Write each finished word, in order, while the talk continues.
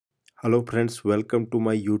Hello friends, welcome to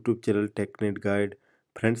my YouTube channel TechNet Guide.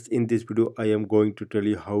 Friends, in this video I am going to tell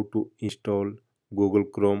you how to install Google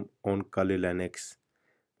Chrome on Kali Linux.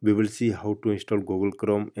 We will see how to install Google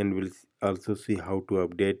Chrome and we'll also see how to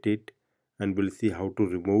update it, and we'll see how to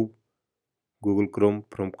remove Google Chrome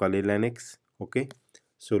from Kali Linux. Okay,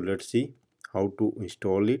 so let's see how to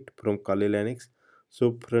install it from Kali Linux.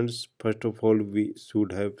 So friends, first of all we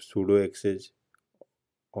should have sudo access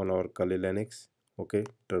on our Kali Linux. Okay,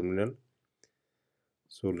 terminal.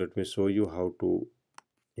 So let me show you how to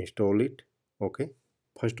install it. Okay,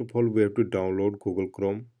 first of all we have to download Google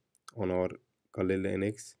Chrome on our Kali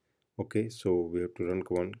Linux. Okay, so we have to run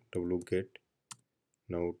command wget.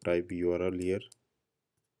 Now type URL here,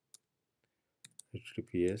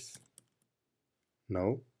 https.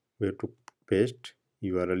 Now we have to paste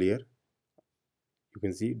URL here. You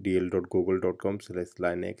can see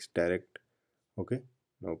dl.google.com/linux direct. Okay,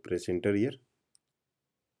 now press enter here.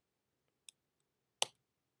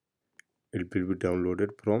 It will be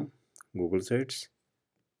downloaded from Google sites.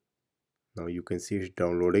 Now you can see it's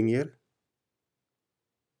downloading here.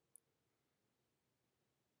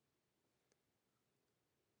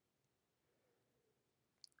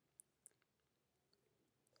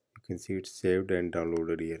 You can see it's saved and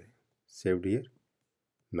downloaded here. Saved here.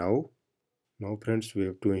 Now friends, we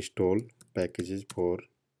have to install packages for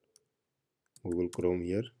Google Chrome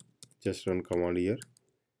here. Just run command here,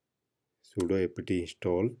 sudo apt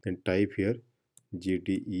install, and type here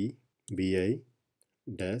gdebi-core.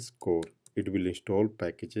 It will install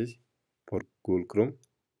packages for Google Chrome.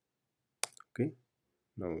 Okay,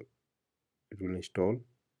 now it will install.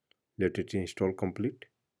 Let it install complete.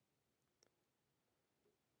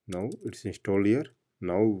 Now it's installed here.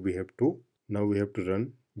 Now we have to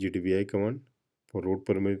run gdbi command for root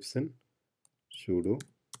permission. Sudo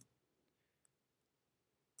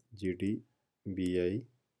gdbi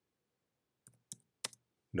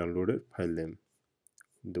downloaded file name.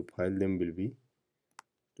 The file name will be,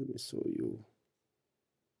 let me show you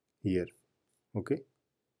here. Okay,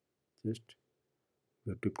 just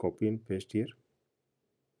we have to copy and paste here.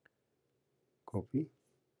 Copy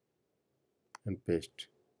and paste.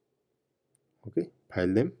 Okay, file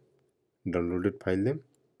name, downloaded file name.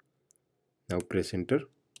 Now press enter.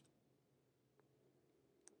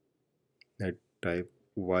 Now type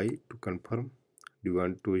Y to confirm. Do you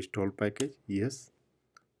want to install package? Yes.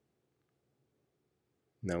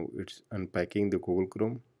 Now it's unpacking the Google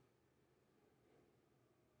Chrome.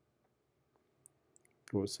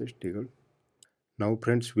 Process trigger. Now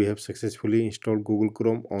friends, we have successfully installed Google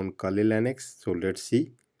Chrome on Kali Linux. So let's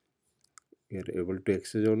see we are able to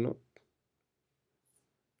access or not.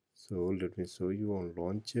 So let me show you on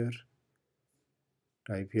launcher.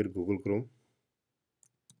 Type here Google Chrome.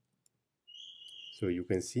 So you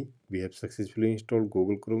can see we have successfully installed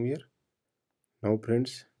Google Chrome here. Now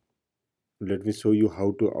friends, let me show you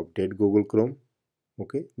how to update Google Chrome.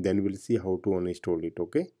 Okay, then we'll see how to uninstall it.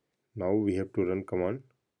 Okay, now we have to run command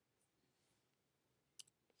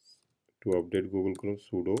to update Google Chrome.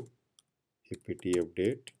 Sudo apt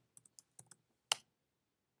update.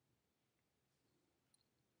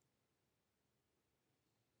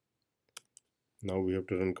 Now we have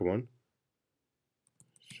to run command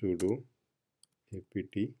sudo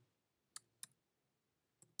apt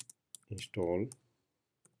install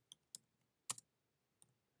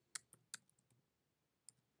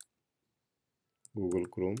Google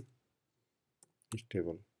Chrome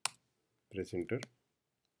stable. Press enter.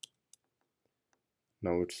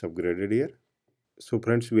 Now it's upgraded here. So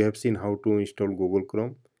friends, we have seen how to install Google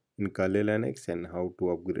Chrome in Kali Linux and how to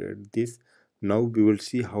upgrade this. Now we will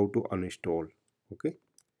see how to uninstall. Okay,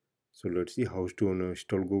 so let's see how to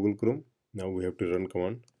uninstall Google Chrome. Now we have to run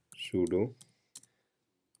command sudo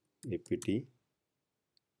apt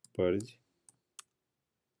purge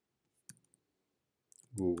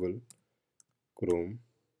Google Chrome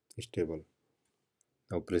stable.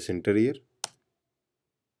 Now press enter here.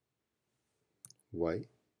 Y.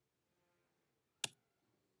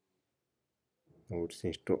 Now it's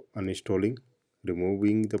uninstalling,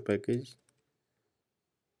 removing the package.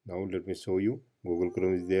 Now let me show you Google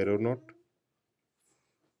Chrome is there or not.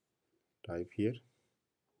 Type here.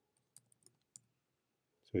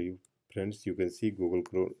 So you friends, you can see Google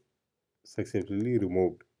Chrome successfully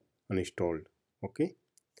removed, uninstalled. Okay,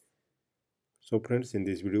 so friends, in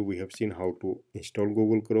this video we have seen how to install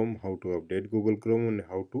Google Chrome, how to update Google Chrome, and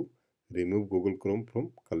how to remove Google Chrome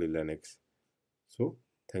from Kali Linux. So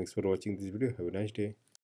thanks for watching this video. Have a nice day.